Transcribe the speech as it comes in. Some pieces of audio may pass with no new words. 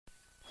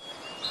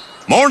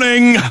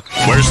Morning!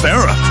 Where's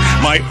Sarah?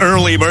 My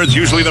early bird's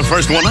usually the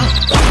first one up.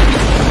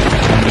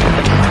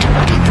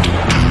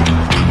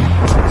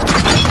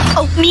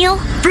 Oatmeal?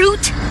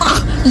 Fruit?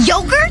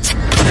 Yogurt?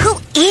 Who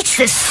eats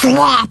this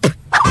slop?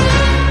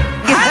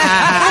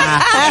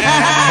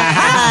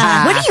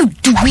 What are you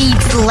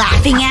dweebs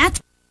laughing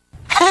at?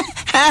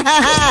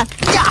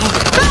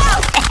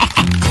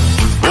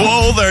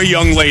 Whoa there,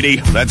 young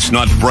lady. That's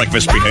not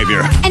breakfast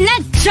behavior. And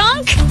that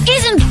junk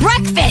isn't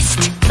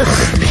breakfast.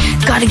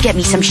 Ugh, gotta get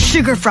me some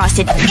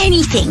sugar-frosted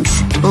anythings.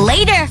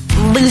 Later,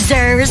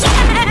 losers.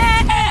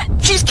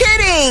 She's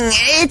kidding!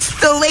 It's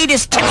the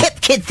latest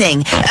hip kid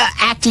thing.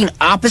 Acting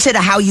opposite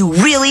of how you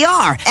really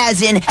are.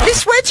 As in,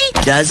 this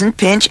wedgie doesn't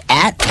pinch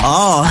at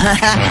all.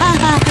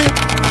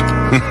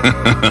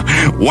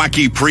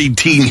 Wacky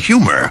preteen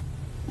humor.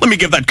 Let me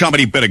give that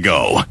comedy bit a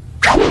go.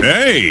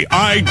 Hey,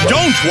 I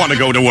don't want to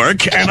go to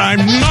work, and I'm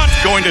not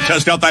going to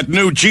test out that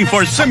new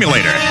G4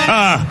 simulator.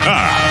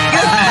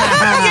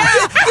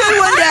 Good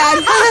one,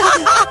 Dad.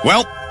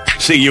 Well,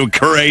 see you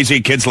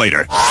crazy kids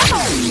later.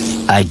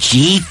 A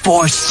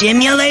G4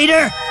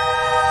 simulator?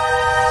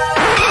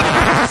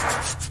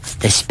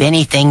 The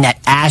spinny thing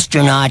that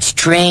astronauts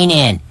train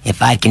in.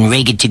 If I can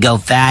rig it to go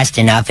fast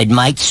enough, it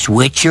might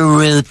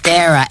switcheroo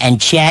Thera and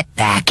Chet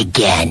back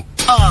again.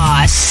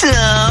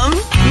 Awesome!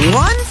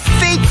 One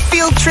fake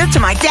field trip to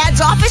my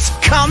dad's office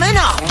coming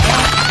up.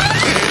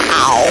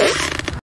 Ow.